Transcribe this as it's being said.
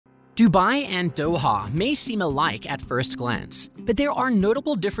Dubai and Doha may seem alike at first glance, but there are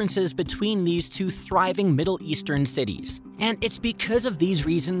notable differences between these two thriving Middle Eastern cities. And it's because of these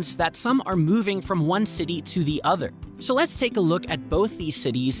reasons that some are moving from one city to the other. So let's take a look at both these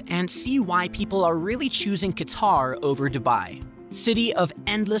cities and see why people are really choosing Qatar over Dubai. City of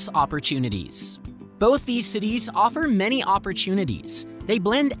endless opportunities. Both these cities offer many opportunities. They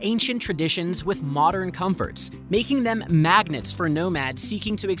blend ancient traditions with modern comforts, making them magnets for nomads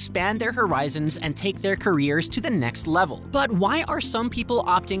seeking to expand their horizons and take their careers to the next level. But why are some people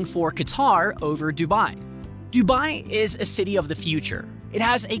opting for Qatar over Dubai? Dubai is a city of the future. It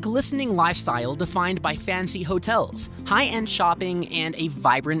has a glistening lifestyle defined by fancy hotels, high-end shopping, and a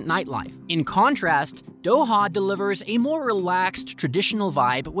vibrant nightlife. In contrast, Doha delivers a more relaxed, traditional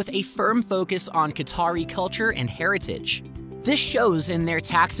vibe with a firm focus on Qatari culture and heritage. This shows in their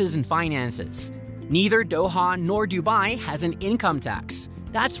taxes and finances. Neither Doha nor Dubai has an income tax.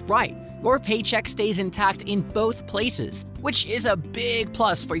 That's right, your paycheck stays intact in both places, which is a big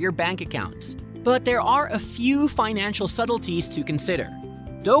plus for your bank accounts. But there are a few financial subtleties to consider.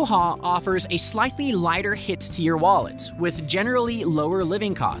 Doha offers a slightly lighter hit to your wallet, with generally lower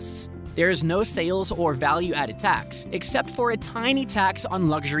living costs. There's no sales or value-added tax, except for a tiny tax on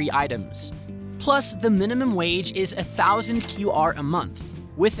luxury items. Plus, the minimum wage is 1,000 QR a month,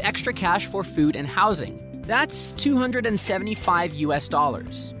 with extra cash for food and housing. That's $275 US.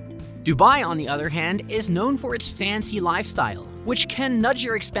 Dubai, on the other hand, is known for its fancy lifestyle, which can nudge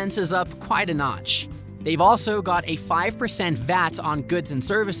your expenses up quite a notch. They've also got a 5% VAT on goods and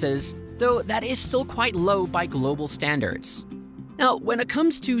services, though that is still quite low by global standards. Now, when it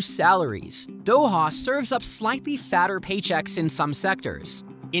comes to salaries, Doha serves up slightly fatter paychecks in some sectors.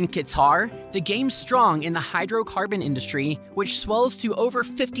 In Qatar, the game's strong in the hydrocarbon industry, which swells to over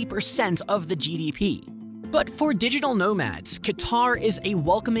 50% of the GDP. But for digital nomads, Qatar is a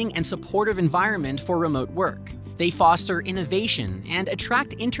welcoming and supportive environment for remote work. They foster innovation and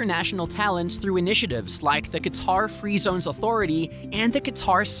attract international talents through initiatives like the Qatar Free Zones Authority and the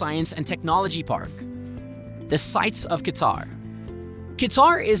Qatar Science and Technology Park. The sights of Qatar.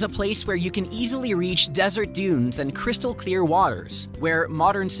 Qatar is a place where you can easily reach desert dunes and crystal clear waters, where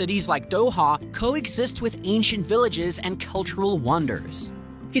modern cities like Doha coexist with ancient villages and cultural wonders.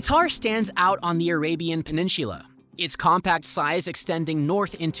 Qatar stands out on the Arabian Peninsula, its compact size extending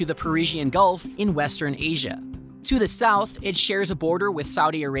north into the Persian Gulf in Western Asia. To the south, it shares a border with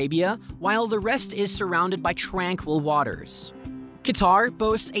Saudi Arabia, while the rest is surrounded by tranquil waters. Qatar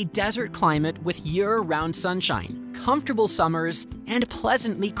boasts a desert climate with year-round sunshine, comfortable summers, and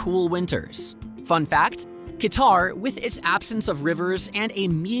pleasantly cool winters. Fun fact, Qatar, with its absence of rivers and a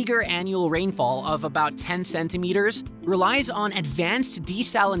meager annual rainfall of about 10 centimeters, relies on advanced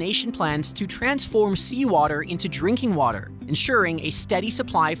desalination plants to transform seawater into drinking water, ensuring a steady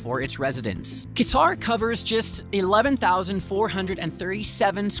supply for its residents. Qatar covers just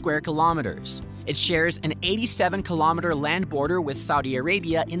 11,437 square kilometers. It shares an 87-kilometer land border with Saudi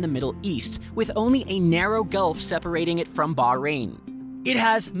Arabia in the Middle East, with only a narrow gulf separating it from Bahrain. It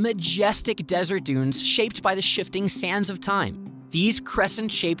has majestic desert dunes shaped by the shifting sands of time. These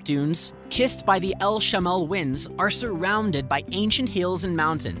crescent-shaped dunes, kissed by the El Shamal winds, are surrounded by ancient hills and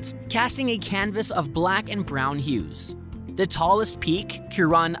mountains, casting a canvas of black and brown hues. The tallest peak,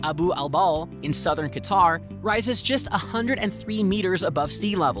 Quran Abu al-Bal, in southern Qatar, rises just 103 meters above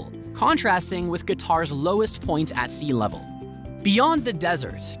sea level, contrasting with Qatar's lowest point at sea level. Beyond the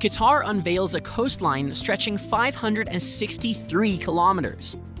desert, Qatar unveils a coastline stretching 563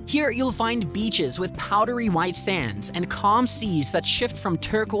 kilometers. Here you'll find beaches with powdery white sands and calm seas that shift from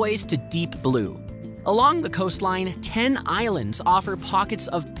turquoise to deep blue. Along the coastline, 10 islands offer pockets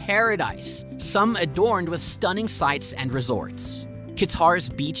of paradise, some adorned with stunning sights and resorts. Qatar's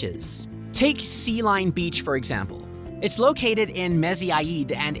beaches. Take Sea Line Beach, for example. It's located in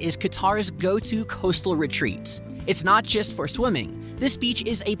Meziaid and is Qatar's go-to coastal retreat. It's not just for swimming. This beach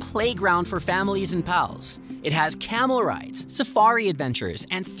is a playground for families and pals. It has camel rides, safari adventures,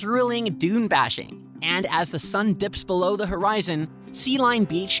 and thrilling dune bashing. And as the sun dips below the horizon, Sea Line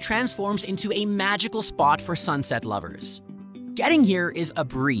Beach transforms into a magical spot for sunset lovers. Getting here is a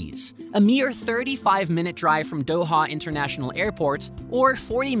breeze, a mere 35-minute drive from Doha International Airport, or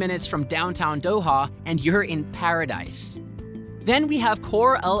 40 minutes from downtown Doha, and you're in paradise. Then we have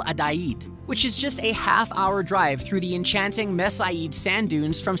Khor El Adaid, which is just a half-hour drive through the enchanting Mesaid sand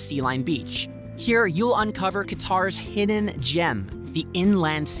dunes from Sea Line Beach. Here, you'll uncover Qatar's hidden gem, the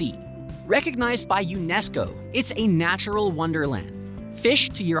Inland Sea. Recognized by UNESCO, it's a natural wonderland. Fish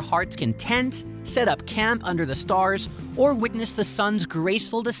to your heart's content, set up camp under the stars, or witness the sun's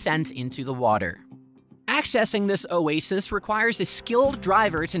graceful descent into the water. Accessing this oasis requires a skilled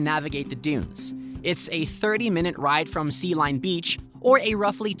driver to navigate the dunes. It's a 30-minute ride from Sea Line Beach or a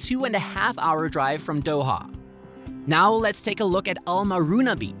roughly 2.5-hour drive from Doha. Now let's take a look at Al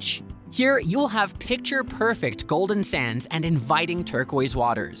Maruna Beach. Here you'll have picture-perfect golden sands and inviting turquoise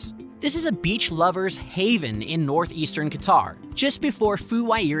waters. This is a beach lover's haven in northeastern Qatar, just before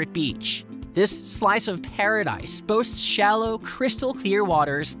Fuwairat Beach. This slice of paradise boasts shallow, crystal-clear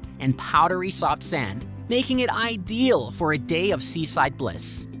waters and powdery soft sand, making it ideal for a day of seaside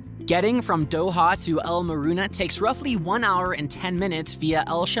bliss. Getting from Doha to Al Maruna takes roughly 1 hour and 10 minutes via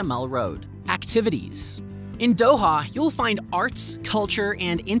El Shamal Road. Activities. In Doha, you'll find arts, culture,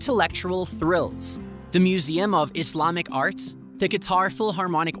 and intellectual thrills. The Museum of Islamic Art, the Qatar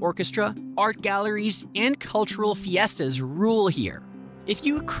Philharmonic Orchestra, art galleries, and cultural fiestas rule here. If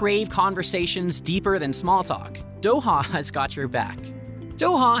you crave conversations deeper than small talk, Doha has got your back.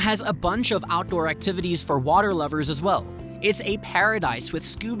 Doha has a bunch of outdoor activities for water lovers as well. It's a paradise with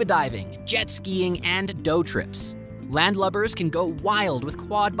scuba diving, jet skiing, and dough trips. Landlubbers can go wild with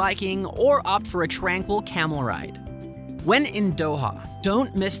quad biking or opt for a tranquil camel ride. When in Doha,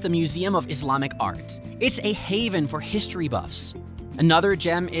 don't miss the Museum of Islamic Art. It's a haven for history buffs. Another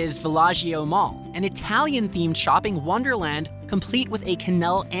gem is Villaggio Mall, an Italian-themed shopping wonderland complete with a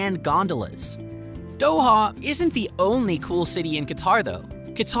canal and gondolas. Doha isn't the only cool city in Qatar though.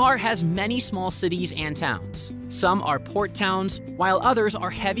 Qatar has many small cities and towns. Some are port towns, while others are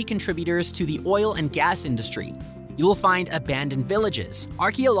heavy contributors to the oil and gas industry. You'll find abandoned villages,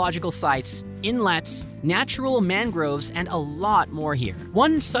 archaeological sites, inlets, natural mangroves, and a lot more here.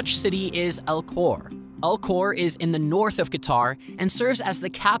 One such city is Al Khor. Al Khor is in the north of Qatar and serves as the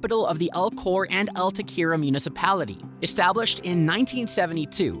capital of the Al Khor and Al Takira municipality. Established in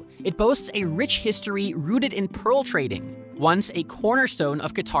 1972, it boasts a rich history rooted in pearl trading, once a cornerstone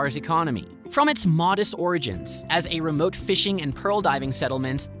of Qatar's economy. From its modest origins as a remote fishing and pearl diving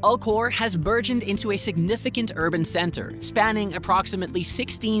settlement, Al Khor has burgeoned into a significant urban center spanning approximately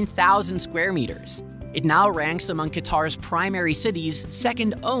 16,000 square meters. It now ranks among Qatar's primary cities,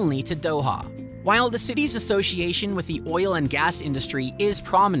 second only to Doha. While the city's association with the oil and gas industry is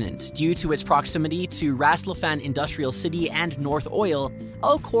prominent due to its proximity to Ras Laffan Industrial City and North Oil,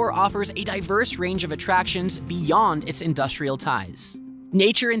 Al Khor offers a diverse range of attractions beyond its industrial ties.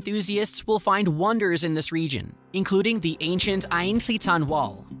 Nature enthusiasts will find wonders in this region, including the ancient Ain Khitan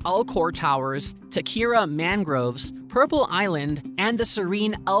Wall, Al Khor Towers, Takira Mangroves, Purple Island, and the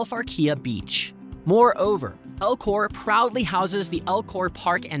serene Al Farkia Beach. Moreover, Al Khor proudly houses the Al Khor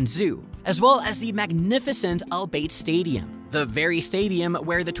Park and Zoo, as well as the magnificent Al Bayt Stadium, the very stadium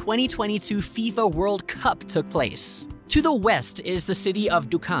where the 2022 FIFA World Cup took place. To the west is the city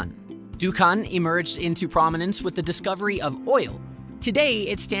of Dukhan. Dukhan emerged into prominence with the discovery of oil. Today,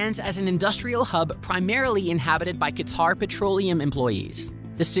 it stands as an industrial hub primarily inhabited by Qatar Petroleum employees.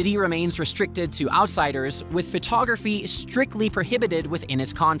 The city remains restricted to outsiders, with photography strictly prohibited within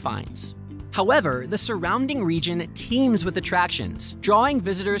its confines. However, the surrounding region teems with attractions, drawing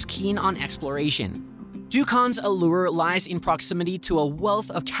visitors keen on exploration. Dukhan's allure lies in proximity to a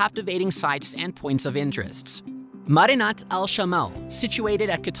wealth of captivating sites and points of interest. Marinat Al Shamal, situated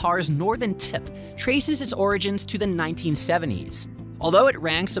at Qatar's northern tip, traces its origins to the 1970s. Although it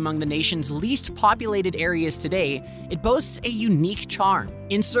ranks among the nation's least populated areas today, it boasts a unique charm.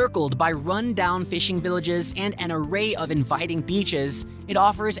 Encircled by run-down fishing villages and an array of inviting beaches, it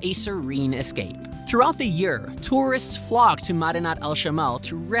offers a serene escape. Throughout the year, tourists flock to Marinat Al Shamal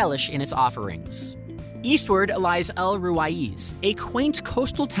to relish in its offerings. Eastward lies Al Ruwais, a quaint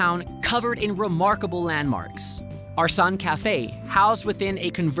coastal town covered in remarkable landmarks. Arsan Cafe, housed within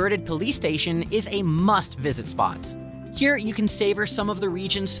a converted police station, is a must-visit spot. Here, you can savor some of the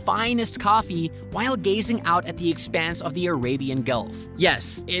region's finest coffee while gazing out at the expanse of the Arabian Gulf.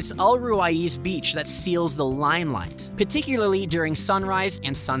 Yes, it's Al Ruwais Beach that steals the limelight, particularly during sunrise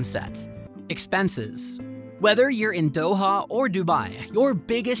and sunset. Expenses. Whether you're in Doha or Dubai, your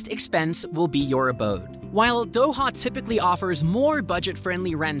biggest expense will be your abode. While Doha typically offers more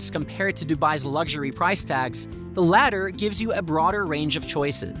budget-friendly rents compared to Dubai's luxury price tags, the latter gives you a broader range of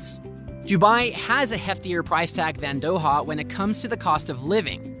choices. Dubai has a heftier price tag than Doha when it comes to the cost of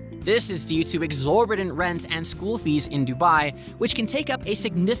living. This is due to exorbitant rent and school fees in Dubai, which can take up a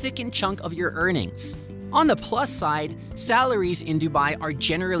significant chunk of your earnings. On the plus side, salaries in Dubai are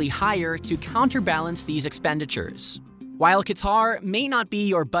generally higher to counterbalance these expenditures. While Qatar may not be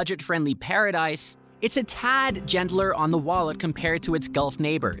your budget-friendly paradise, it's a tad gentler on the wallet compared to its Gulf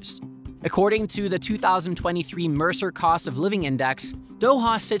neighbors. According to the 2023 Mercer Cost of Living Index,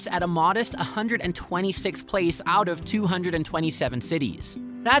 Doha sits at a modest 126th place out of 227 cities.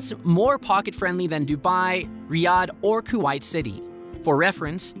 That's more pocket-friendly than Dubai, Riyadh, or Kuwait City. For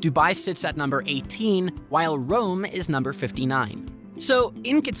reference, Dubai sits at number 18, while Rome is number 59. So,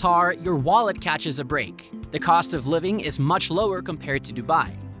 in Qatar, your wallet catches a break. The cost of living is much lower compared to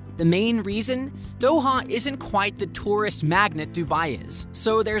Dubai. The main reason? Doha isn't quite the tourist magnet Dubai is,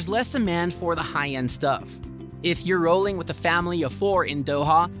 so there's less demand for the high-end stuff. If you're rolling with a family of 4 in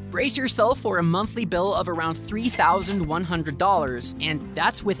Doha, brace yourself for a monthly bill of around $3,100, and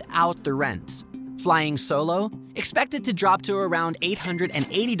that's without the rent. Flying solo? Expected to drop to around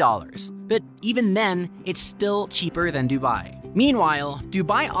 $880, but even then, it's still cheaper than Dubai. Meanwhile,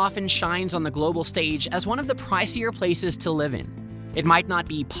 Dubai often shines on the global stage as one of the pricier places to live in. It might not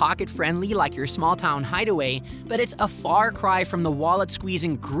be pocket-friendly like your small-town hideaway, but it's a far cry from the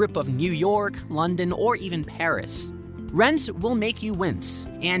wallet-squeezing grip of New York, London, or even Paris. Rents will make you wince,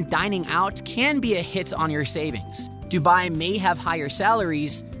 and dining out can be a hit on your savings. Dubai may have higher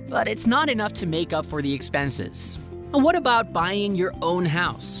salaries, but it's not enough to make up for the expenses. And what about buying your own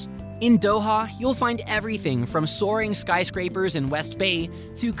house? In Doha, you'll find everything from soaring skyscrapers in West Bay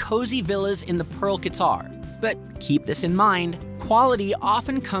to cozy villas in the Pearl Qatar. But keep this in mind, quality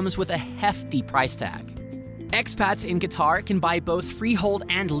often comes with a hefty price tag. Expats in Qatar can buy both freehold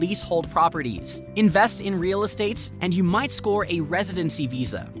and leasehold properties, invest in real estate, and you might score a residency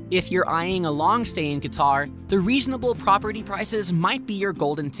visa. If you're eyeing a long stay in Qatar, the reasonable property prices might be your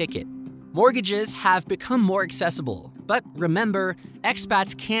golden ticket. Mortgages have become more accessible, but remember,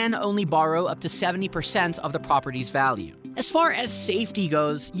 expats can only borrow up to 70% of the property's value. As far as safety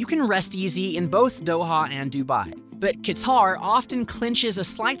goes, you can rest easy in both Doha and Dubai. But Qatar often clinches a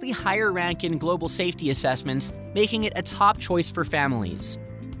slightly higher rank in global safety assessments, making it a top choice for families.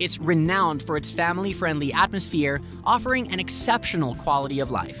 It's renowned for its family-friendly atmosphere, offering an exceptional quality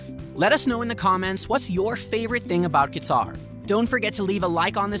of life. Let us know in the comments what's your favorite thing about Qatar. Don't forget to leave a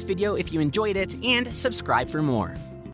like on this video if you enjoyed it, and subscribe for more.